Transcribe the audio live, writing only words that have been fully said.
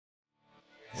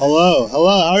Hello,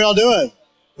 hello. How are y'all doing?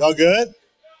 Y'all good?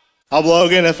 I'm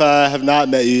Logan. If I have not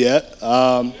met you yet,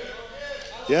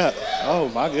 yeah. Oh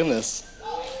my goodness,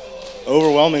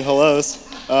 overwhelming hellos.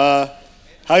 How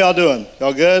y'all doing?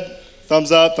 Y'all good?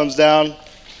 Thumbs up, thumbs down,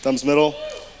 thumbs middle.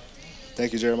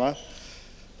 Thank you, Jeremiah.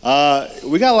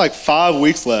 We got like 5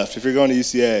 weeks left if you're going to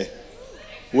UCA,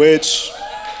 which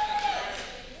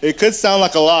it could sound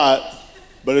like a lot,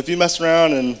 but if you mess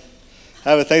around and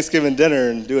have a Thanksgiving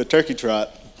dinner and do a turkey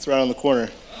trot, it's right on the corner.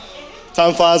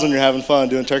 Time flies when you're having fun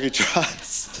doing turkey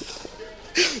trots.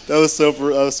 that was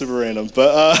super random.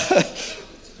 But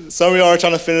some of y'all are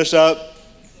trying to finish up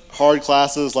hard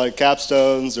classes like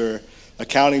capstones or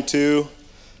accounting 2.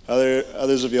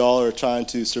 Others of y'all are trying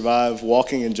to survive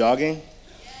walking and jogging.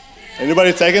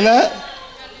 Anybody taking that?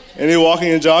 Any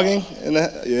walking and jogging?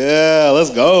 Yeah,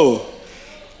 let's go.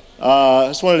 I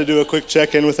just wanted to do a quick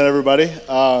check-in with everybody.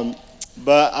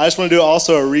 But I just want to do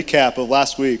also a recap of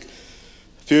last week.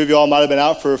 A few of y'all might have been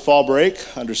out for fall break.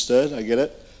 Understood, I get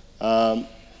it.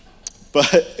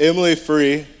 But Emily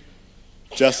Free,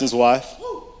 Justin's wife,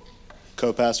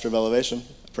 co-pastor of Elevation,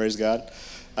 praise God,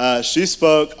 she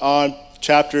spoke on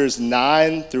chapters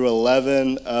 9 through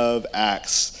 11 of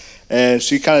Acts. And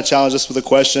she kind of challenged us with a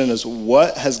question as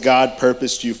what has God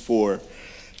purposed you for?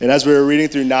 And as we were reading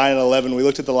through 9 and 11, we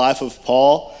looked at the life of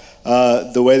Paul,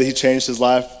 the way that he changed his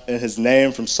life and his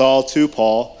name from Saul to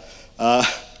Paul,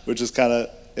 which is kind of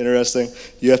interesting.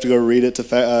 You have to go read it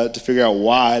to figure out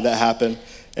why that happened.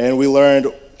 And we learned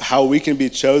how we can be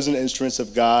chosen instruments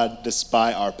of God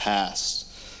despite our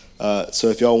past. So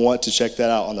if y'all want to check that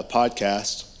out on the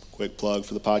podcast, quick plug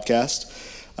for the podcast,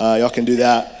 y'all can do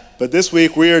that. But this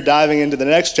week we are diving into the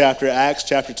next chapter, Acts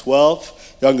chapter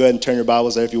 12. Y'all can go ahead and turn your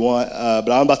Bibles there if you want.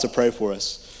 But I'm about to pray for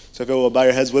us. So if you will bow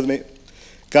your heads with me.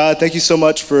 God, thank you so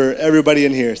much for everybody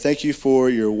in here. Thank you for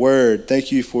your word.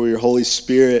 Thank you for your Holy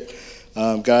Spirit.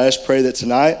 God, I just pray that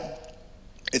tonight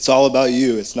it's all about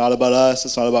you. It's not about us.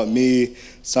 It's not about me.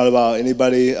 It's not about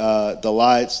anybody, the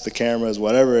lights, the cameras,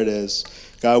 whatever it is.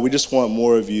 God, we just want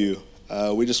more of you.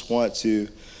 We just want to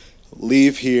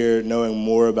leave here knowing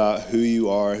more about who you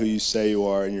are, who you say you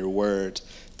are in your word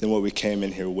than what we came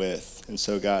in here with. And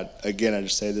so, God, again, I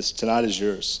just say this, tonight is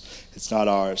yours. It's not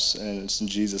ours. And it's in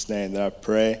Jesus' name that I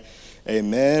pray.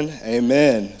 Amen.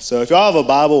 Amen. So if y'all have a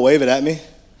Bible, wave it at me.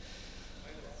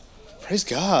 Praise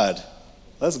God.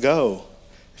 Let's go.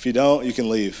 If you don't, you can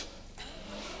leave.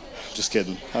 Just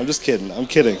kidding. I'm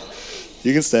kidding.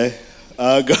 You can stay.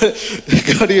 Go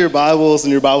to your Bibles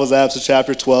and your Bibles apps to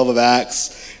chapter 12 of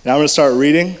Acts. And I'm going to start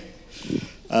reading.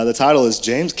 The title is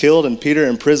James Killed and Peter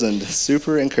Imprisoned.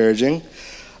 Super encouraging.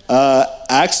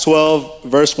 Acts 12,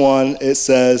 verse 1, it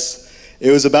says,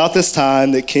 "It was about this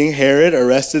time that King Herod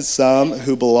arrested some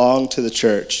who belonged to the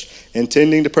church,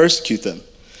 intending to persecute them.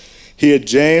 He had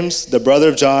James, the brother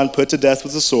of John, put to death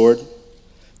with a sword.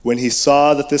 When he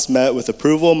saw that this met with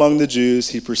approval among the Jews,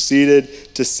 he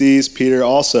proceeded to seize Peter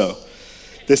also.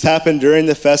 This happened during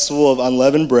the festival of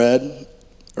unleavened bread,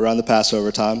 around the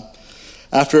Passover time.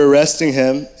 After arresting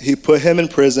him, he put him in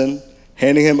prison,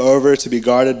 handing him over to be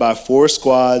guarded by 4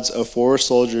 squads of 4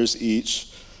 soldiers each."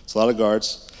 It's a lot of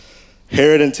guards.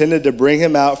 Herod intended to bring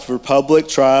him out for public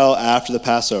trial after the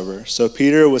Passover. So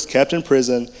Peter was kept in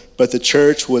prison, but the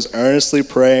church was earnestly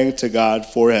praying to God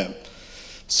for him.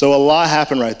 So a lot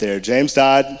happened right there. James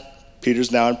died.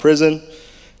 Peter's now in prison.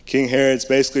 King Herod's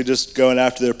basically just going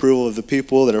after the approval of the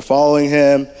people that are following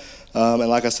him. And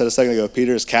like I said a second ago,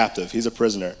 Peter is captive. He's a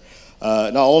prisoner.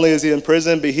 Not only is he in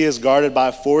prison, but he is guarded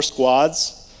by 4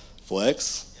 squads,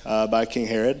 flex, by King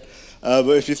Herod.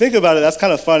 But if you think about it, that's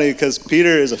kind of funny because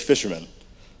Peter is a fisherman.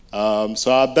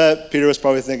 So I bet Peter was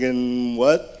probably thinking,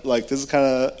 what? Like, this is kind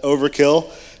of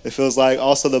overkill. It feels like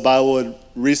also the Bible had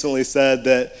recently said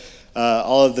that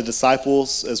all of the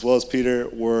disciples, as well as Peter,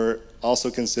 were also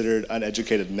considered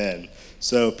uneducated men.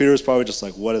 So Peter was probably just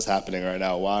like, what is happening right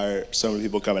now? Why are so many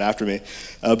people coming after me?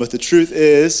 But the truth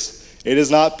is, it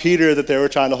is not Peter that they were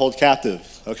trying to hold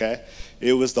captive, okay?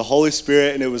 It was the Holy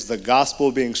Spirit and it was the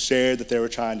gospel being shared that they were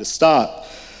trying to stop.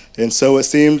 And so it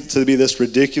seemed to be this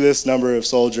ridiculous number of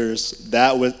soldiers.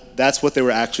 That's what they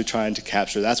were actually trying to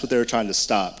capture. That's what they were trying to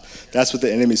stop. That's what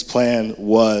the enemy's plan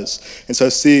was. And so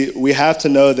see, we have to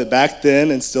know that back then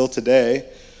and still today,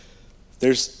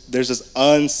 there's this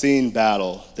unseen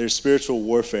battle. There's spiritual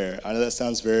warfare. I know that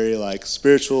sounds very like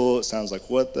spiritual. It sounds like,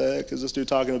 what the heck is this dude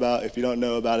talking about if you don't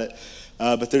know about it?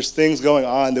 But there's things going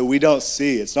on that we don't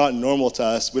see. It's not normal to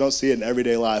us. We don't see it in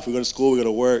everyday life. We go to school, we go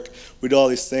to work, we do all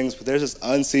these things, but there's this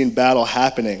unseen battle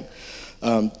happening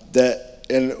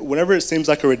and whenever it seems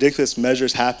like a ridiculous measure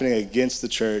is happening against the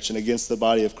church and against the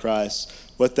body of Christ,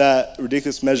 what that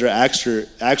ridiculous measure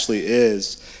actually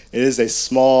is, it is a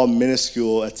small,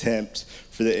 minuscule attempt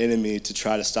for the enemy to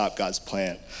try to stop God's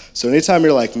plan. So anytime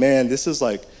you're like, man, this is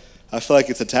like, I feel like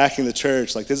it's attacking the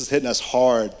church, like this is hitting us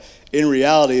hard. In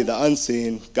reality, the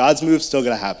unseen, God's move's still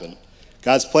going to happen.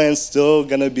 God's plan's still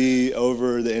going to be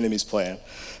over the enemy's plan.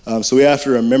 So we have to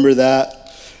remember that.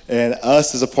 And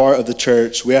us as a part of the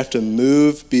church, we have to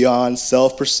move beyond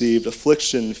self-perceived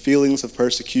affliction, feelings of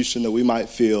persecution that we might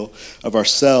feel of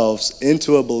ourselves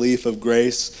into a belief of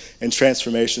grace and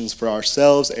transformations for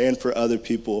ourselves and for other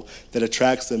people that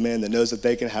attracts them in, that knows that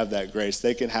they can have that grace,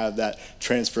 they can have that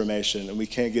transformation, and we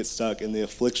can't get stuck in the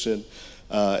affliction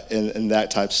and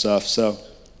that type of stuff. So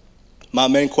my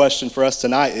main question for us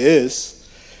tonight is,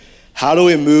 how do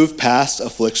we move past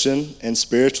affliction and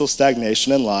spiritual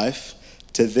stagnation in life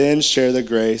to then share the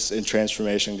grace and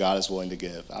transformation God is willing to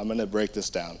give? I'm going to break this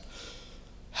down.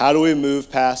 How do we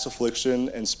move past affliction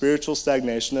and spiritual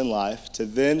stagnation in life to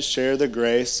then share the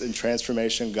grace and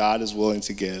transformation God is willing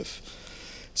to give?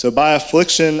 So by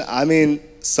affliction, I mean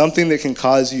something that can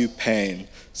cause you pain,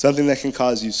 something that can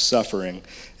cause you suffering.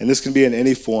 And this can be in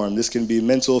any form. This can be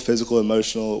mental, physical,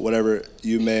 emotional, whatever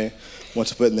you may want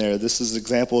to put in there. This is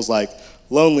examples like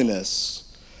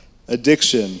loneliness,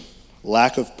 addiction,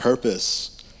 lack of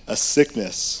purpose, a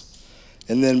sickness.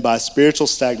 And then by spiritual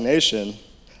stagnation,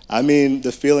 I mean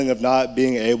the feeling of not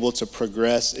being able to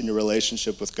progress in your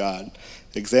relationship with God.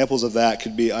 Examples of that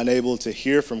could be unable to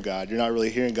hear from God. You're not really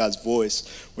hearing God's voice.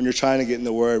 When you're trying to get in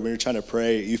the Word, when you're trying to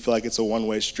pray, you feel like it's a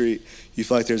one-way street. You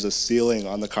feel like there's a ceiling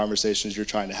on the conversations you're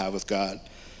trying to have with God.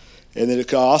 And then it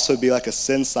could also be like a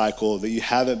sin cycle that you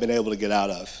haven't been able to get out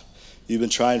of. You've been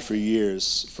trying for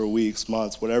years, for weeks,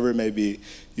 months, whatever it may be.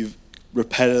 You've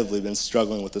repetitively been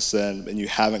struggling with the sin and you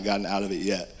haven't gotten out of it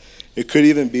yet. It could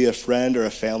even be a friend or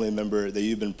a family member that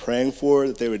you've been praying for,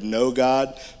 that they would know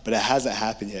God, but it hasn't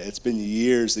happened yet. It's been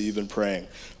years that you've been praying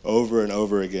over and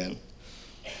over again.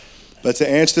 But to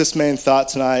answer this main thought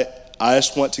tonight, I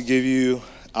just want to give you,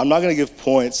 I'm not going to give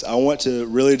points. I want to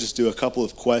really just do a couple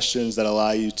of questions that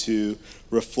allow you to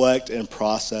reflect and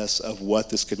process of what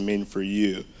this could mean for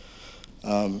you.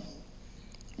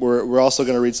 We're also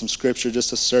going to read some scripture just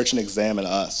to search and examine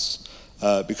us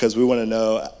because we want to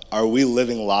know, are we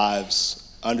living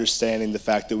lives understanding the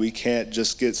fact that we can't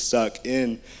just get stuck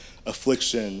in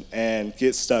affliction and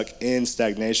get stuck in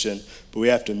stagnation, but we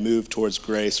have to move towards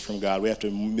grace from God. We have to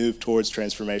move towards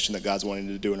transformation that God's wanting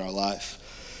to do in our life.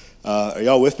 Are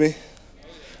y'all with me?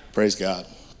 Praise God.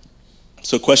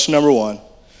 So question number 1,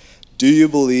 do you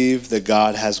believe that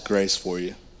God has grace for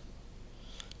you?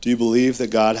 Do you believe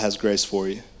that God has grace for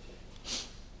you?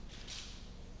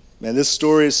 Man, this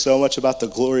story is so much about the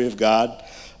glory of God.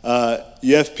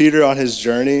 You have Peter on his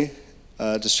journey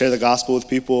to share the gospel with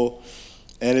people,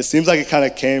 and it seems like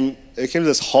it came to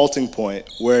this halting point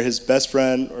where his best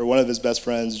friend, or one of his best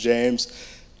friends, James,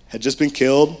 had just been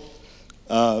killed.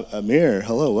 Amir,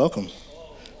 hello, welcome.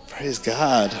 Praise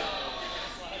God.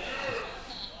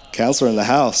 Counselor in the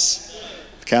house.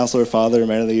 Counselor, father,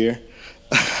 man of the year.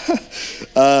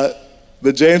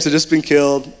 But James had just been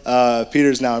killed.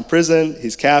 Peter's now in prison.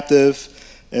 He's captive.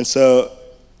 And so,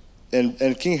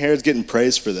 and King Herod's getting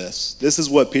praised for this. This is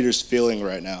what Peter's feeling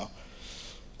right now.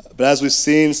 But as we've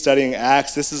seen studying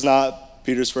Acts, this is not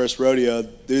Peter's first rodeo.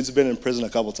 Dude's been in prison a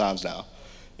couple times now.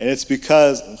 And it's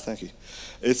because, thank you.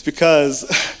 It's because,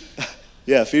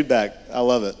 yeah, feedback. I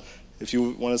love it. If you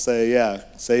want to say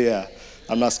yeah.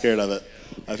 I'm not scared of it.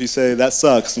 If you say, that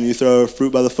sucks, and you throw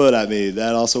fruit by the foot at me,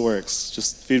 that also works.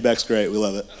 Just feedback's great. We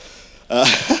love it.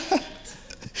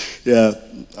 Yeah,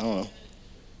 I don't know.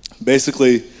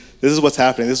 Basically, this is what's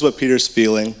happening. This is what Peter's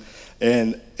feeling.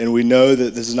 And we know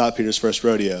that this is not Peter's first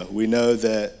rodeo. We know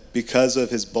that because of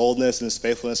his boldness and his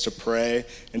faithfulness to pray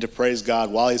and to praise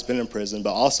God while he's been in prison,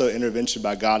 but also intervention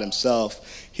by God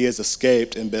himself, he has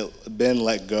escaped and been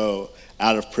let go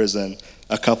out of prison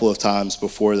a couple of times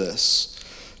before this.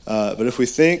 But if we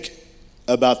think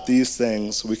about these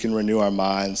things, we can renew our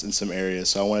minds in some areas.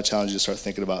 So I want to challenge you to start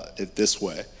thinking about it this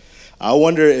way. I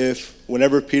wonder if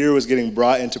whenever Peter was getting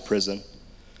brought into prison,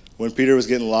 when Peter was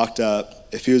getting locked up,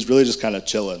 if he was really just kind of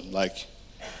chilling, like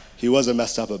he wasn't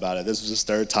messed up about it. This was his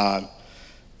third time.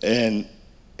 And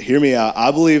hear me out.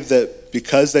 I believe that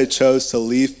because they chose to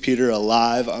leave Peter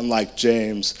alive, unlike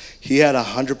James, he had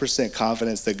 100%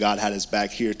 confidence that God had his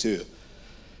back here too.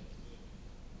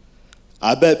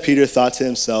 I bet Peter thought to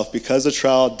himself, because the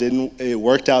trial it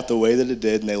worked out the way that it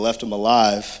did and they left him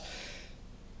alive,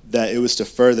 that it was to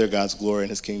further God's glory in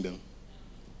his kingdom.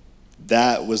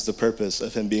 That was the purpose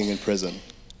of him being in prison,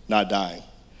 not dying.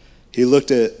 He looked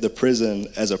at the prison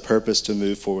as a purpose to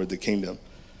move forward the kingdom.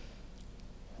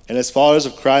 And as followers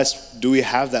of Christ, do we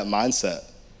have that mindset?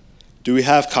 Do we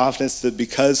have confidence that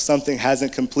because something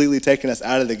hasn't completely taken us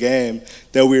out of the game,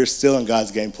 that we are still in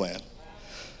God's game plan?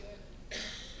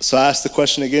 So I ask the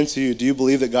question again to you, do you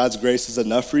believe that God's grace is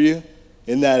enough for you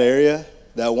in that area,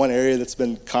 that one area that's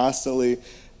been constantly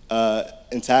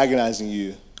antagonizing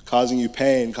you, causing you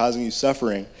pain, causing you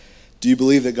suffering? Do you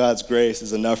believe that God's grace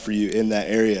is enough for you in that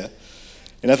area?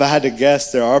 And if I had to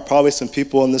guess, there are probably some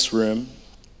people in this room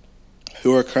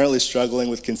who are currently struggling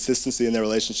with consistency in their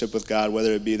relationship with God,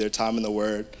 whether it be their time in the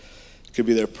Word, it could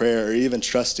be their prayer, or even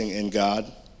trusting in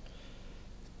God.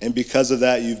 And because of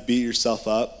that, you've beat yourself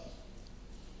up.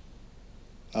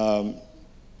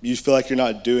 You feel like you're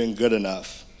not doing good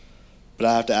enough. But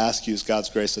I have to ask you, is God's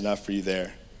grace enough for you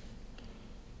there?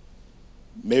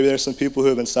 Maybe there's some people who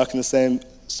have been stuck in the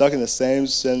same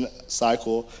sin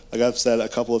cycle, like I've said a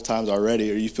couple of times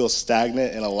already, or you feel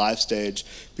stagnant in a life stage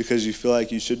because you feel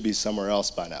like you should be somewhere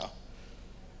else by now.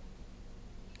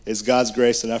 Is God's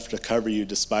grace enough to cover you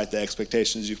despite the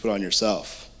expectations you put on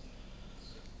yourself?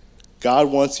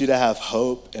 God wants you to have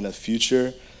hope and a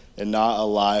future and not a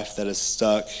life that is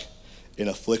stuck in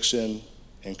affliction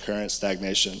and current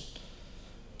stagnation.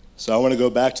 So I want to go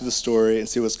back to the story and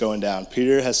see what's going down.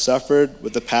 Peter has suffered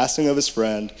with the passing of his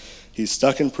friend. He's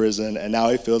stuck in prison, and now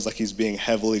he feels like he's being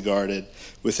heavily guarded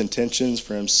with intentions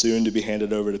for him soon to be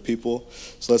handed over to people.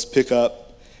 So let's pick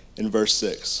up in verse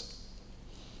 6.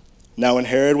 Now when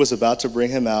Herod was about to bring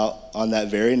him out on that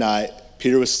very night,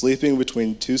 Peter was sleeping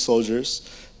between two soldiers,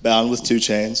 bound with 2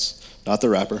 chains. Not the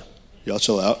rapper. Y'all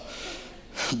chill out.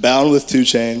 Bound with 2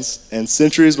 chains, and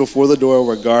sentries before the door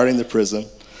were guarding the prison.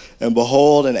 And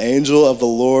behold, an angel of the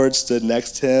Lord stood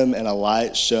next to him, and a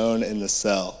light shone in the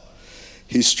cell.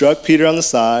 He struck Peter on the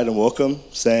side and woke him,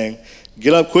 saying,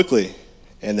 "Get up quickly."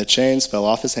 And the chains fell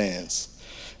off his hands.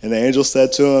 And the angel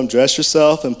said to him, "Dress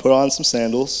yourself and put on some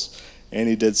sandals." And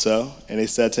he did so. And he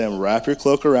said to him, "Wrap your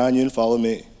cloak around you and follow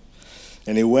me."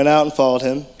 And he went out and followed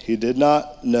him. He did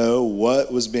not know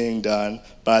what was being done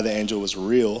by the angel was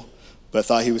real, but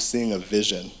thought he was seeing a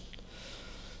vision.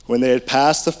 When they had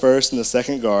passed the first and the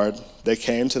second guard, they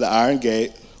came to the iron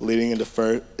gate leading into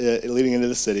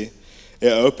the city.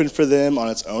 It opened for them on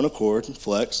its own accord,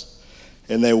 flex,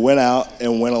 and they went out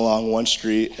and went along one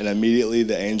street, and immediately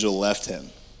the angel left him.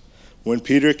 When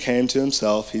Peter came to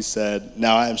himself, he said,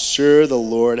 "Now I am sure the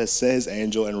Lord has sent his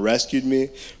angel and rescued me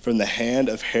from the hand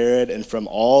of Herod and from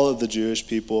all of the Jewish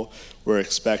people were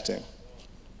expecting."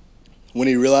 When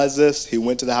he realized this, he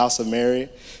went to the house of Mary,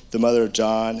 the mother of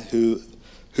John,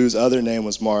 whose other name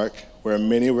was Mark, where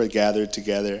many were gathered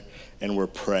together and were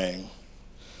praying.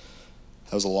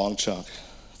 That was a long chunk.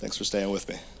 Thanks for staying with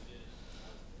me.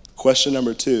 Question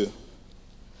number 2.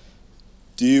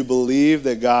 Do you believe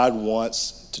that God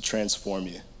wants to transform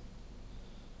you?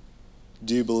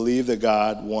 Do you believe that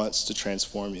God wants to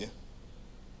transform you?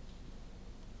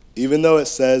 Even though it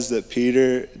says that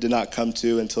Peter did not come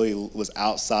to until he was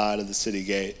outside of the city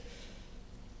gate,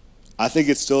 I think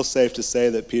it's still safe to say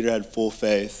that Peter had full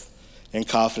faith and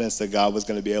confidence that God was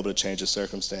going to be able to change his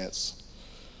circumstance.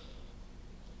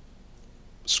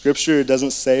 Scripture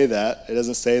doesn't say that. It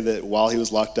doesn't say that while he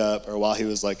was locked up or while he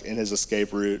was like in his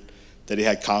escape route that he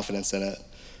had confidence in it.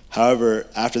 However,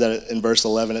 after that in verse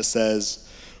 11 it says,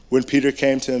 when Peter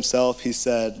came to himself, he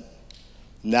said,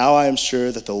 "Now I am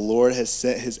sure that the Lord has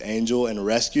sent his angel and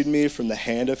rescued me from the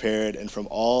hand of Herod and from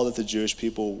all that the Jewish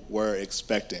people were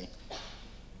expecting."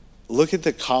 Look at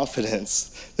the confidence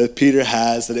that Peter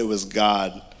has that it was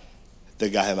God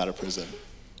that got him out of prison.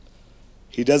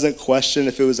 He doesn't question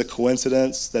if it was a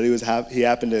coincidence that he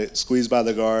happened to squeeze by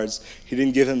the guards. He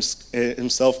didn't give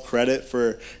himself credit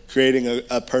for creating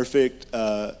a perfect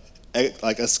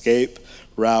escape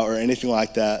route or anything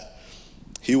like that.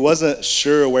 He wasn't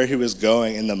sure where he was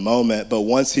going in the moment, but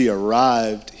once he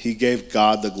arrived, he gave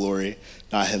God the glory,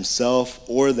 not himself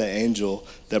or the angel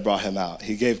that brought him out.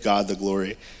 He gave God the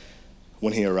glory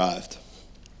when he arrived.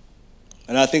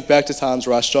 And I think back to times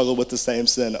where I struggled with the same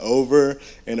sin over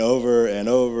and over and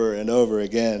over and over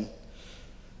again.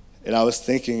 And I was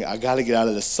thinking, I got to get out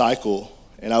of this cycle.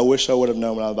 And I wish I would have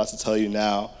known what I'm about to tell you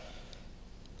now.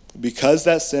 Because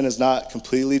that sin has not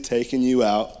completely taken you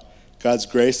out, God's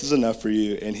grace is enough for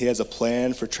you, and he has a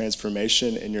plan for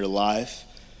transformation in your life.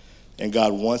 And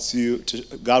God wants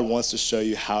to show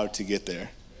you how to get there.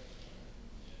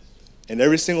 And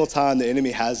every single time the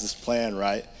enemy has this plan,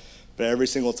 right? But every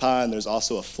single time there's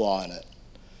also a flaw in it.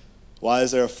 Why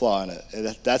is there a flaw in it?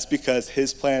 And that's because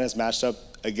his plan is matched up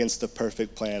against the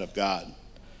perfect plan of God.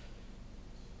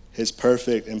 His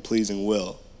perfect and pleasing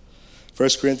will.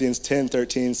 1 Corinthians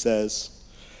 10:13 says,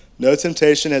 "No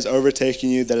temptation has overtaken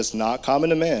you that is not common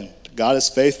to man. God is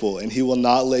faithful, and he will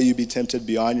not let you be tempted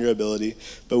beyond your ability,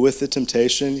 but with the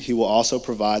temptation, he will also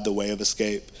provide the way of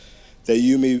escape, that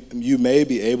you may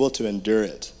be able to endure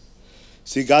it.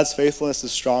 See, God's faithfulness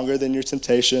is stronger than your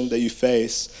temptation that you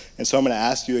face, and so I'm going to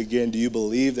ask you again, do you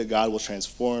believe that God will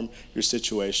transform your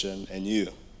situation and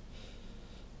you?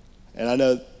 And I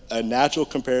know a natural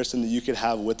comparison that you could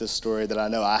have with this story that I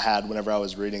know I had whenever I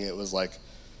was reading it was like,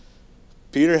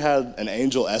 Peter had an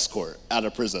angel escort out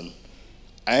of prison.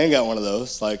 I ain't got one of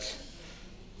those. Like,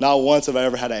 not once have I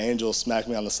ever had an angel smack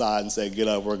me on the side and say, get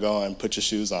up, we're going, put your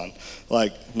shoes on.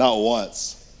 Like, not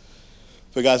once.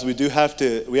 But guys, we have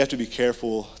to be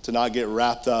careful to not get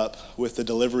wrapped up with the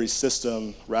delivery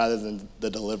system rather than the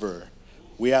deliverer.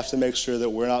 We have to make sure that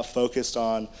we're not focused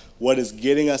on what is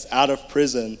getting us out of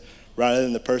prison rather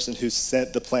than the person who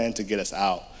sent the plan to get us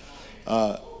out.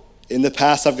 In the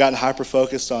past, I've gotten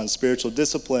hyper-focused on spiritual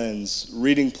disciplines,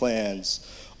 reading plans,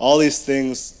 all these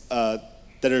things that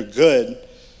are good,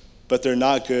 but they're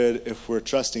not good if we're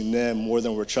trusting them more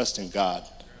than we're trusting God.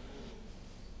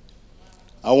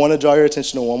 I want to draw your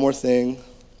attention to one more thing.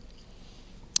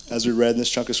 As we read in this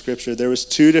chunk of scripture, there's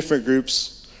two different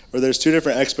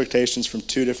expectations from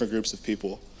two different groups of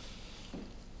people.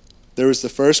 There was the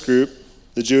first group,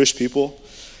 the Jewish people,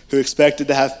 who expected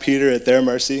to have Peter at their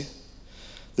mercy,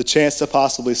 the chance to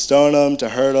possibly stone him, to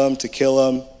hurt him, to kill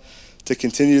him, to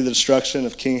continue the destruction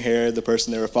of King Herod, the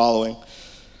person they were following.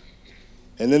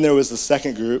 And then there was the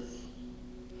second group,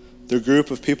 the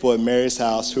group of people at Mary's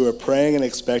house who were praying and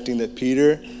expecting that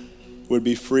Peter would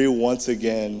be free once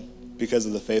again because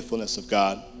of the faithfulness of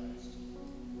God.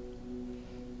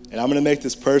 And I'm going to make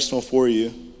this personal for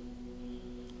you.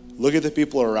 Look at the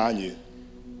people around you.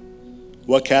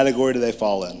 What category do they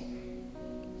fall in?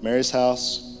 Mary's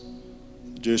house,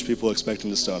 Jewish people expecting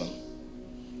to stone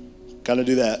him. Kind of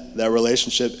do that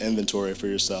relationship inventory for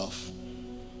yourself.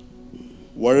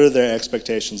 What are their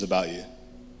expectations about you?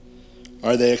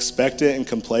 Are they expectant and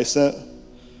complacent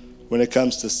when it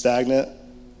comes to stagnant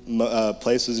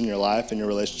places in your life and your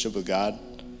relationship with God?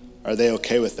 Are they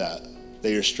okay with that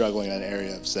you're struggling in an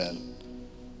area of sin?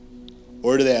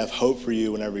 Or do they have hope for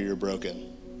you whenever you're broken?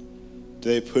 Do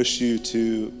they push you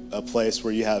to a place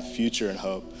where you have future and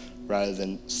hope rather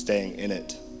than staying in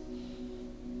it?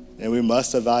 And we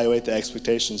must evaluate the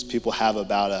expectations people have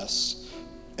about us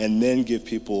and then give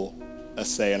people a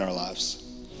say in our lives.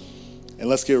 And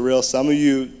let's get real. Some of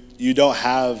you don't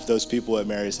have those people at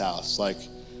Mary's house. Like,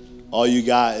 all you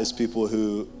got is people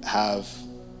who have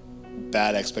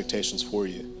bad expectations for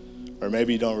you. Or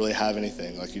maybe you don't really have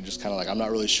anything. Like, you're just kind of like, I'm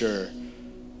not really sure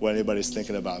what anybody's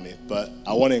thinking about me. But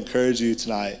I want to encourage you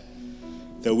tonight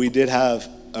that we did have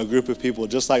a group of people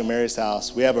just like Mary's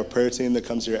house. We have a prayer team that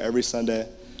comes here every Sunday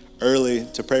early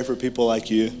to pray for people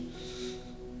like you.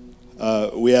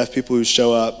 We have people who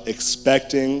show up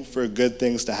expecting for good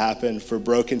things to happen, for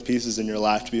broken pieces in your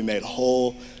life to be made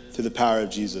whole through the power of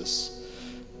Jesus.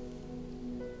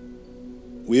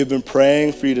 We have been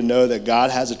praying for you to know that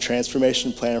God has a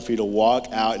transformation plan for you to walk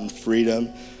out in freedom,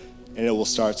 and it will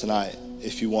start tonight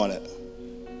if you want it.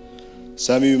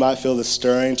 Some of you might feel the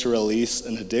stirring to release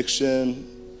an addiction,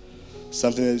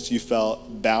 something that you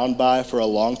felt bound by for a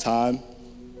long time,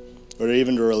 or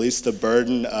even to release the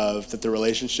burden of that the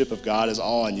relationship of God is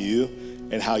all on you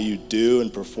and how you do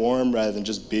and perform rather than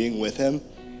just being with him.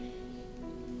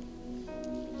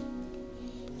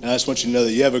 And I just want you to know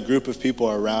that you have a group of people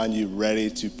around you ready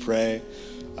to pray,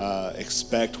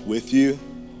 expect with you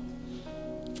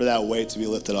for that weight to be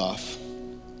lifted off.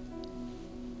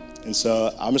 And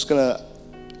so I'm just going to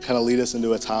kind of lead us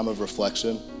into a time of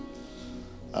reflection.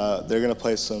 They're going to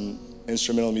play some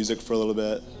instrumental music for a little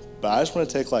bit. But I just want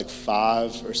to take like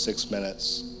 5 or 6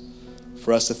 minutes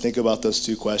for us to think about those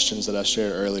two questions that I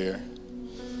shared earlier.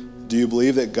 Do you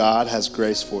believe that God has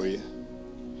grace for you?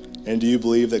 And do you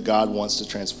believe that God wants to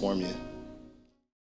transform you?